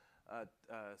little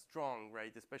strong,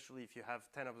 right? Especially if you have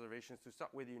 10 observations to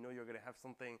start with, you know you're going to have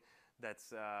something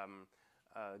that's going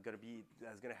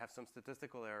to have some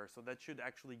statistical error. So that should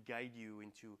actually guide you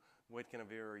into what kind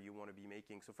of error you want to be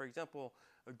making. So for example,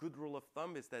 a good rule of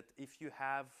thumb is that if you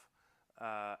have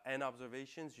n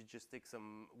observations, you just take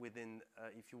some within,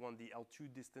 if you want the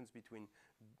L2 distance between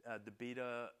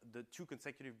the two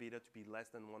consecutive beta to be less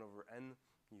than 1 over n,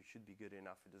 you should be good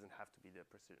enough. It doesn't have to be the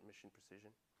machine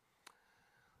precision.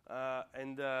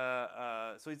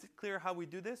 So is it clear how we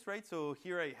do this, right? So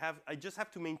here I just have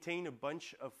to maintain a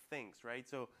bunch of things, right?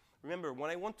 So remember,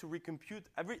 when I want to recompute,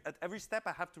 at every step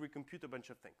I have to recompute a bunch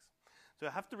of things. So I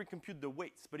have to recompute the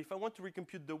weights. But if I want to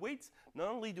recompute the weights, not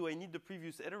only do I need the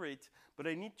previous iterate, but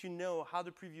I need to know how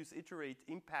the previous iterate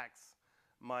impacts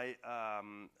my,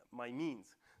 my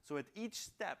means. So at each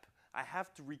step, I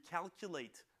have to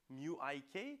recalculate mu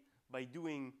ik by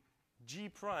doing g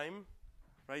prime.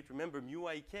 Right? Remember, mu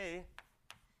ik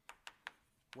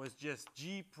was just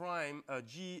g prime,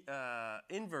 g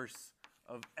inverse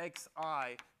of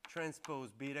xi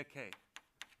transpose beta k.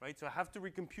 Right? So I have to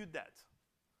recompute that.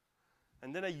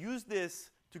 And then I use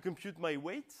this to compute my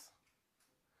weights.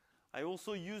 I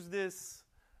also use this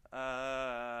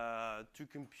to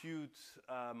compute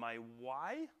my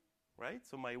y. Right?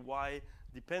 So my y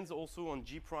depends also on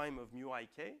g prime of mu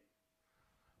ik.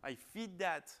 I feed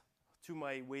that to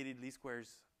my weighted least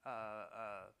squares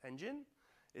engine.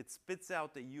 It spits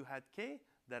out a u hat k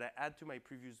that I add to my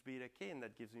previous beta k, and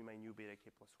that gives me my new beta k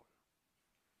plus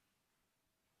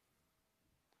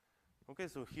 1. OK,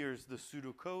 so here's the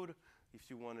pseudocode if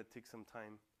you want to take some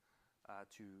time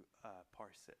to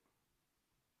parse it.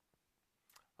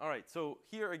 All right, so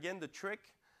here again, the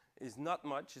trick is not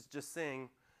much. It's just saying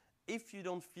if you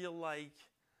don't feel like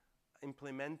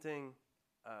implementing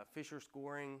Fisher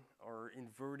scoring or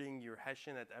inverting your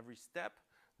Hessian at every step,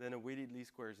 then a weighted least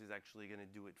squares is actually going to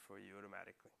do it for you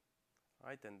automatically. All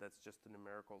right, and that's just a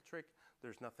numerical trick.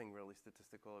 There's nothing really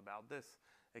statistical about this,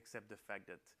 except the fact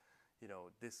that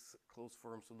this closed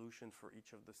form solution for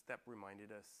each of the step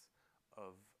reminded us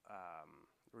of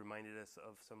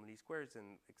some least squares,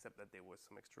 and except that there was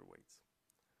some extra weights.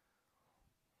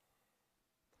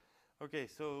 OK,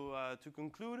 so to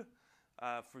conclude,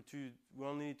 we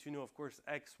only need to know, of course,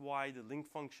 x, y, the link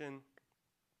function.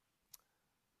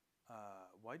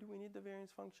 Why do we need the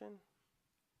variance function?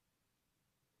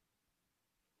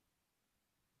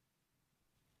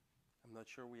 I'm not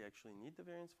sure we actually need the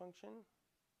variance function.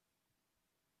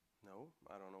 No,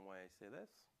 I don't know why I say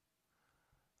this.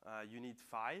 You need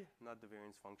phi, not the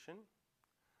variance function.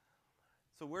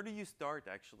 So where do you start,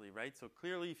 actually, right? So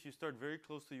clearly, if you start very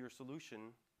close to your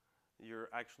solution, you're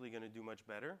actually going to do much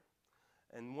better.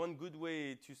 And one good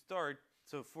way to start,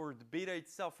 so for the beta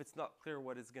itself, it's not clear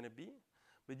what it's going to be.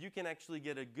 But you can actually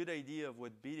get a good idea of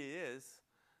what beta is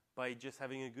by just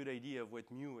having a good idea of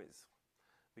what mu is.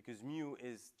 Because mu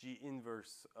is g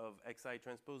inverse of xi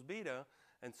transpose beta.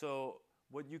 And so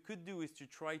what you could do is to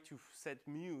try to set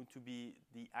mu to be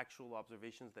the actual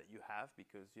observations that you have,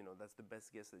 because that's the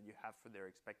best guess that you have for their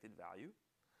expected value.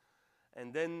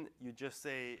 And then you just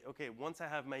say, OK, once I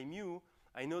have my mu,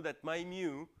 I know that my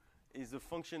mu is a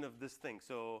function of this thing.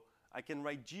 So I can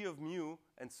write g of mu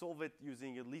and solve it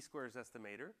using a least squares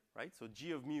estimator, right? So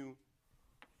g of mu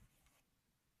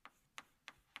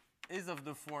is of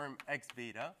the form x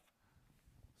beta.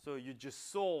 So you just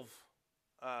solve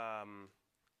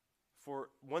for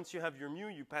once you have your mu,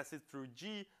 you pass it through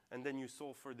g, and then you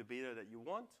solve for the beta that you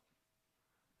want.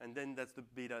 And then that's the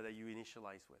beta that you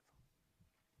initialize with.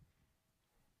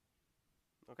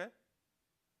 OK?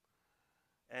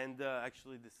 And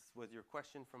actually, this was your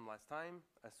question from last time.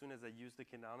 As soon as I use the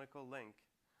canonical link,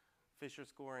 Fisher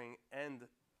scoring and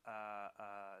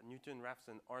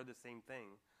Newton-Raphson are the same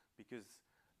thing because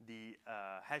the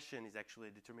Hessian is actually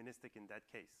deterministic in that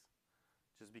case.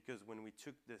 Just because when we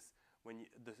took this,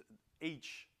 the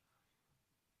H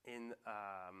in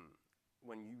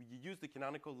when you use the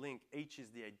canonical link, H is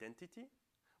the identity,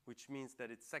 which means that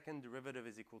its second derivative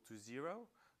is equal to 0.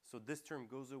 So this term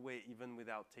goes away even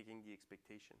without taking the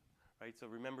expectation, right? So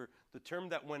remember, the term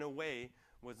that went away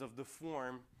was of the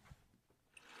form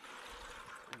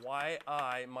yi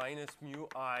minus mu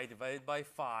I divided by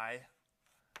phi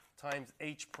times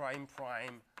h prime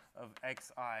prime of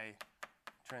xi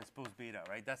transpose beta,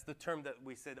 right? That's the term that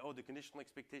we said, oh, the conditional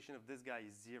expectation of this guy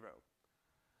is 0.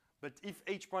 But if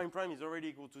h prime prime is already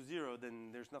equal to 0,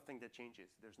 then there's nothing that changes.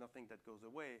 There's nothing that goes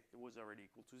away. It was already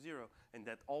equal to 0. And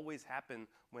that always happens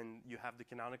when you have the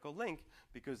canonical link,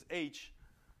 because h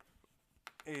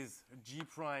is g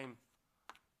prime,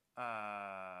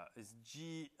 is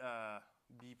g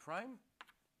b prime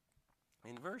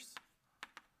inverse.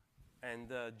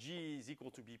 And g is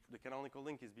equal to b. The canonical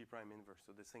link is b prime inverse.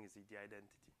 So this thing is the identity.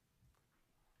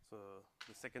 So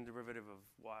the second derivative of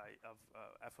y of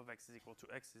f of x is equal to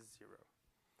x is 0.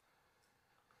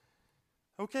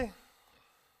 OK.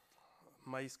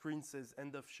 My screen says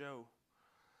end of show.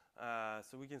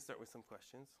 So we can start with some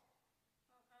questions.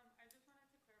 I just wanted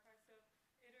to clarify. So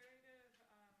iterative,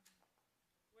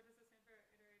 what does it stand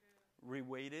for? Iterative?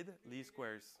 Reweighted least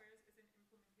squares. Is an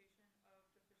implementation of the Fisher scoring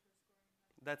method.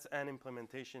 That's an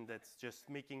implementation that's just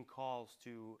making calls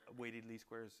to weighted least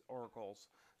squares oracles.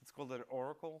 It's called an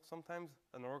oracle sometimes.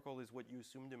 An oracle is what you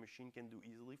assume the machine can do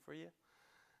easily for you.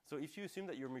 So if you assume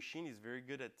that your machine is very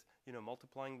good at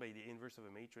multiplying by the inverse of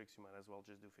a matrix, you might as well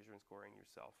just do Fisher and scoring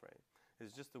yourself, right?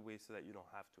 It's just a way so that you don't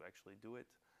have to actually do it.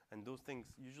 And those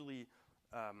things usually,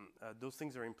 those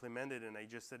things are implemented, and I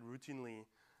just said routinely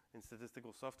in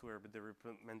statistical software, but they're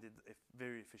implemented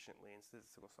very efficiently in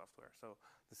statistical software. So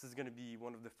this is going to be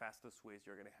one of the fastest ways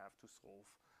you're going to have to solve,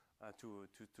 to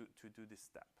do this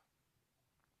step,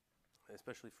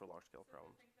 especially for large-scale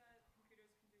problems. So the thing that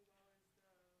computers can do well is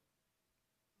the multiplying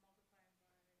by,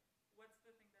 what's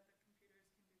the thing that the computers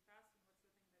can do fast, and what's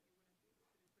the thing that you wouldn't be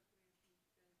able to do quickly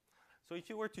if you did? So if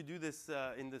you were to do this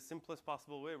in the simplest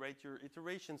possible way, right, your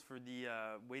iterations for the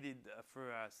weighted,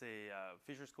 say,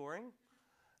 Fisher scoring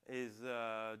is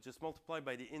just multiplied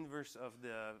by the inverse of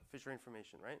the Fisher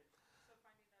information, right? So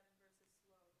finding that inverse is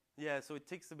slow. Yeah, so it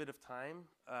takes a bit of time,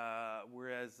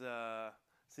 whereas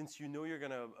since you know you're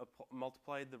going to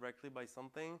multiply it directly by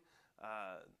something,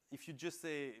 if you just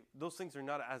say, those things are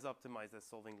not as optimized as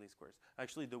solving least squares.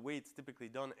 Actually, the way it's typically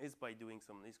done is by doing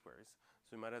some least squares.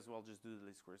 So you might as well just do the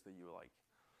least squares that you like.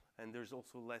 And there's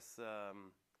also less,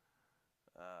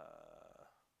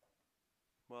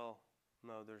 well,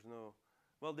 no, there's no,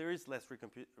 well, there is less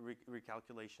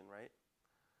recalculation, right?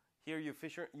 Here you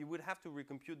would have to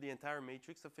recompute the entire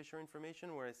matrix of Fisher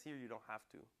information, whereas here you don't have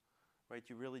to, right?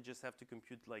 You really just have to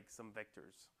compute like some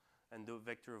vectors and the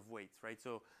vector of weights, right?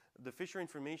 So the Fisher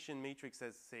information matrix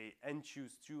has, say, n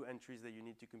choose 2 entries that you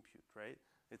need to compute, right?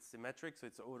 It's symmetric, so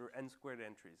it's order n squared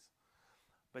entries.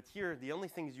 But here, the only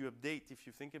things you update, if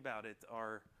you think about it,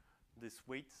 are this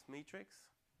weights matrix.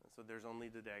 So there's only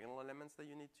the diagonal elements that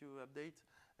you need to update,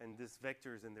 and this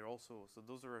vectors, and they're also, so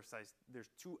those are size,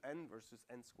 there's 2n versus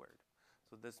n squared.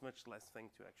 So there's much less thing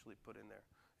to actually put in there.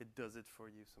 It does it for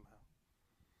you somehow.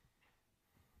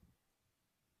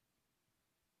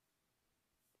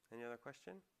 Any other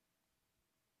question?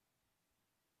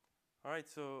 All right,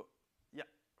 so, yeah.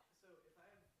 So if I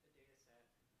have a data set,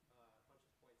 a bunch of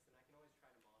points, then I can always try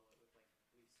to model it with like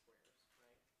least squares,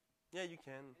 right? Yeah, you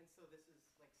can. And so this is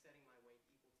like setting my weight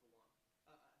equal to 1, the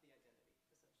identity, essentially,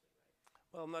 right?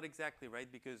 Well, not exactly,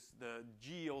 right? Because the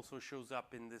G also shows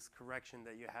up in this correction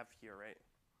that you have here, right?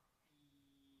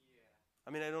 Yeah.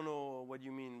 I mean, I don't know what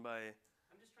you mean by...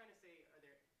 I'm just trying to say, are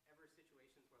there ever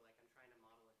situations where like I'm trying to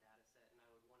model a data set and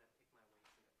I would want to pick my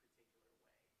weights in a particular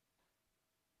way?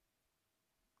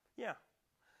 Yeah.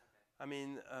 Okay. I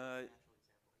mean, Natural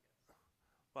example,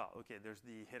 I guess. well, okay, there's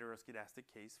the heteroscedastic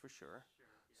case for sure. Sure.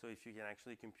 Yeah. So if you can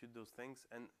actually compute those things.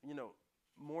 And,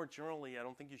 more generally, I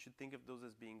don't think you should think of those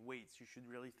as being weights. You should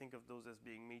really think of those as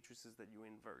being matrices that you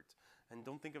invert. And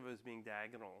don't think of it as being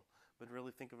diagonal, but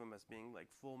really think of them as being like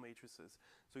full matrices.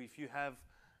 So if you have,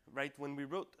 right, when we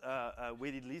wrote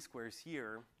weighted least squares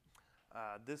here,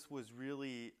 this was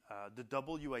really, the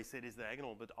W I said is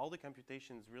diagonal, but all the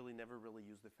computations really never really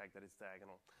use the fact that it's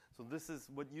diagonal. So this is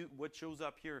what shows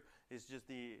up here is just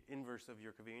the inverse of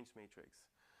your covariance matrix.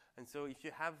 And so if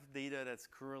you have data that's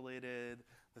correlated,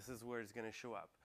 this is where it's going to show up.